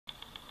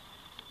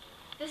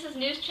This is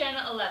News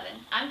Channel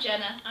 11. I'm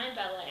Jenna. I'm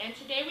Bella, and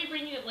today we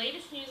bring you the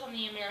latest news on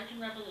the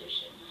American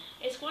Revolution.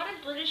 A squad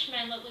of British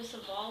men let loose a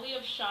volley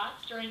of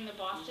shots during the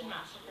Boston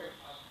Massacre.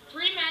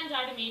 3 men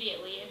died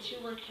immediately and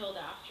 2 were killed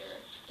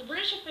after. The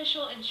British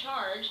official in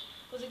charge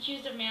was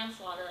accused of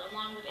manslaughter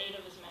along with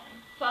 8 of his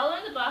men.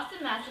 Following the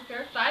Boston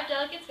Massacre, 5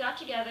 delegates got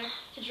together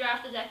to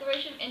draft the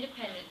Declaration of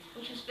Independence,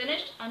 which was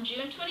finished on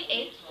June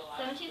 28,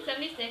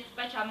 1776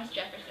 by Thomas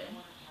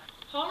Jefferson.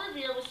 Paul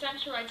Revere was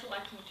sent to ride to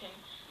Lexington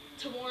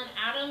to warn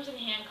Adams and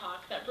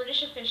Hancock that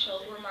British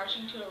officials were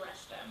marching to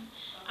arrest them.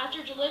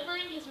 After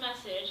delivering his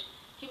message,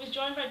 he was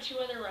joined by 2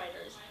 other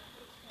riders,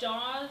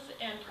 Dawes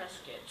and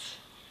Prescott.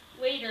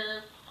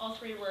 Later, all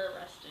 3 were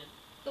arrested.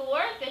 The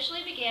war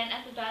officially began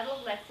at the Battle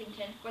of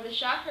Lexington, where the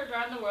shot heard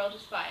around the world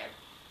was fired.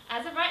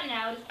 As of right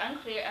now, it is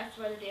unclear as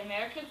to whether the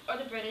Americans or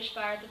the British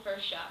fired the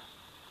first shot.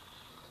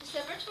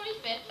 December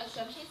 25th of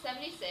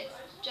 1776,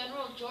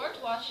 General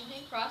George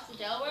Washington crossed the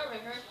Delaware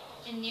River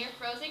in near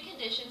frozen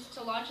conditions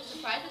to launch a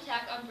surprise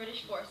attack on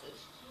British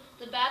forces.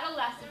 The battle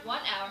lasted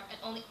 1 hour and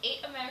only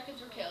 8 Americans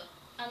were killed,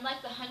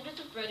 unlike the hundreds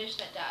of British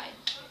that died.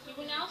 We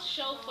will now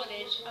show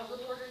footage of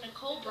reporter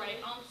Nicole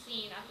Bright on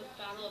scene at the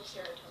Battle of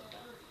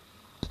Saratoga.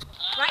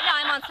 Right now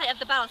I'm on site of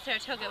the Battle of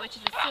Saratoga, which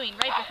is ensuing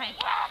right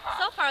behind me.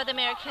 So far, the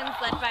Americans,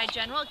 led by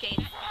General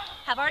Gates,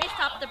 have already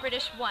stopped the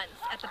British once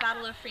at the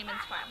Battle of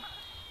Freeman's Farm.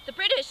 The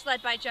British,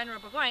 led by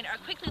General Burgoyne, are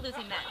quickly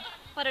losing men,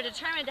 but are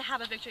determined to have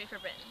a victory for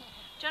Britain.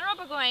 General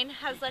Burgoyne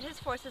has led his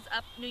forces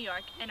up New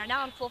York and are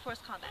now in full force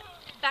combat.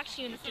 Back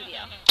to you in the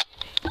studio.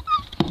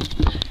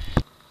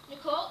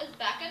 Nicole is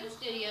back in the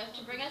studio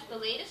to bring us the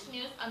latest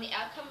news on the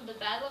outcome of the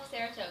Battle of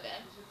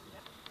Saratoga.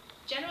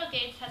 General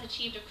Gates has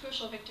achieved a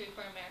crucial victory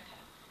for America.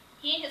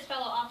 He and his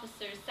fellow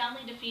officers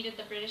soundly defeated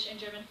the British and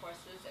German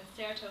forces in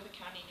Saratoga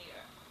County, New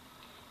York.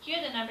 Here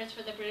are the numbers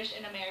for the British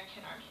and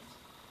American armies.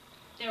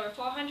 There were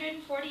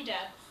 440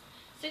 deaths,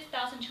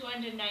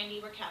 6,290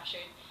 were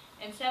captured,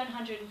 and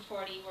 740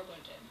 were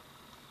wounded.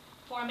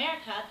 For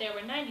America, there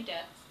were 90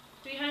 deaths,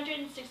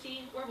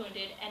 360 were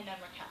wounded, and none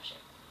were captured.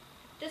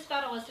 This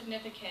battle was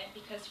significant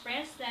because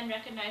France then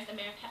recognized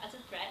America as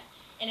a threat,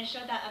 and it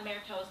showed that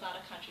America was not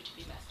a country to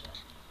be messed with.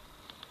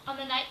 On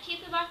the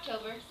 19th of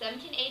October,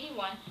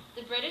 1781,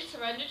 the British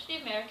surrendered to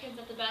the Americans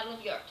at the Battle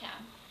of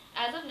Yorktown.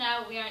 As of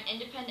now, we are an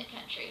independent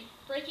country.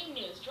 Breaking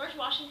news, George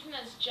Washington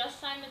has just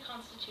signed the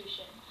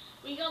Constitution.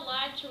 We go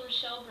live to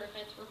Rochelle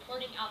Griffith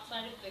reporting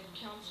outside of the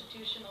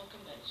Constitutional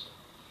Convention.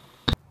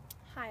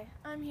 Hi,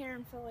 I'm here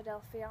in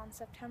Philadelphia on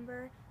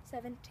September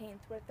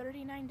 17th, where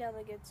 39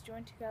 delegates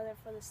joined together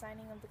for the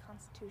signing of the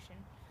Constitution.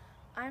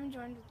 I'm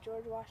joined with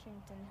George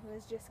Washington, who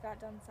has just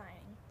got done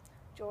signing.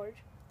 George,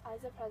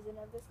 as the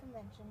president of this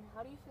convention,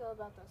 how do you feel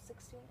about those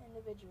 16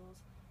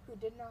 individuals who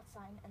did not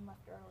sign and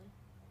left early?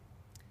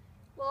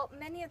 Well,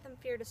 many of them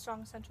feared a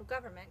strong central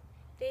government.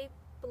 They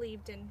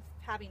believed in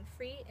having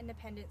free,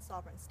 independent,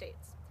 sovereign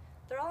states.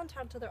 They're all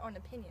entitled to their own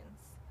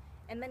opinions,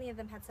 and many of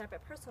them had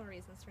separate personal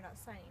reasons for not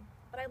signing,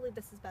 but I believe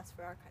this is best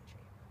for our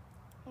country.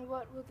 And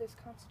what will this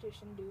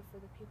Constitution do for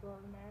the people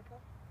of America?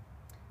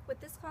 With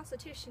this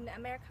Constitution,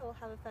 America will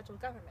have a federal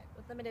government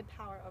with limited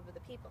power over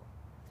the people.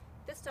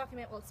 This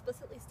document will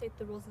explicitly state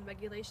the rules and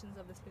regulations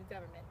of this new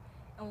government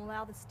and will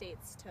allow the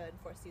states to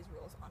enforce these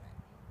rules on it.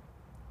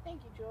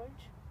 Thank you,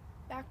 George.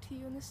 Back to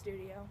you in the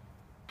studio.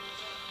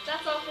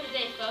 That's all for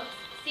today, folks.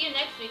 See you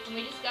next week when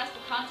we discuss the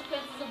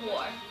consequences of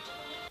war.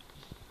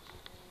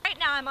 Right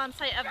now I'm on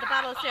site of the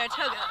Battle of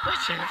Saratoga,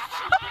 which is...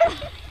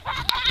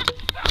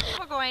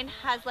 Burgoyne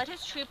has led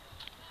his troop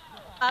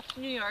up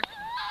New York.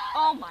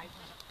 Oh my...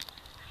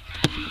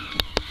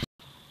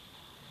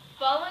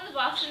 Following the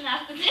Boston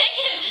Massacre... In my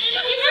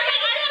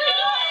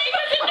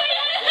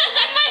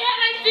head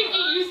I'm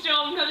thinking you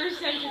stole another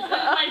sentence and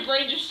my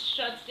brain just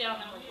shuts down.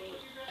 I'm like, wait.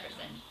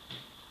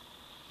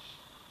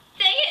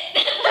 Dang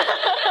it!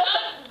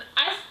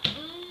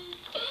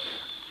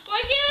 Why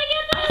can't I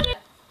get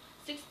that?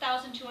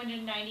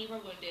 6,290 were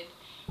wounded,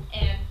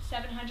 and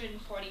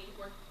 740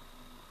 were...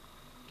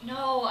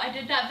 No, I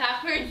did that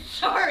backwards,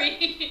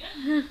 sorry!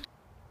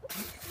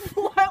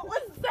 What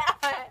was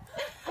that?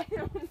 I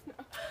don't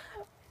know.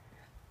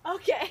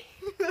 Okay.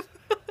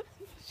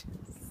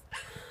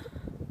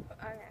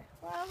 Okay,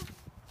 well,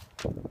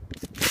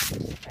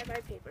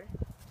 bye-bye paper.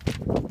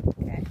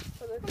 Okay,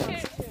 so the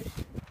Constitution.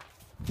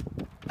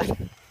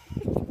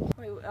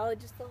 Wait,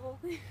 just the whole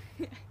thing?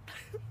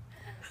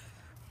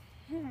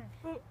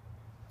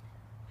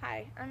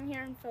 Hi, I'm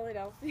here in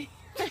Philadelphia.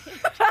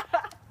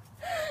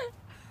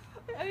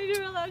 I need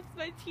to relax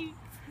my teeth.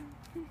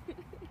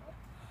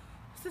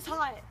 This is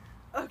hot.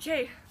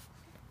 Okay.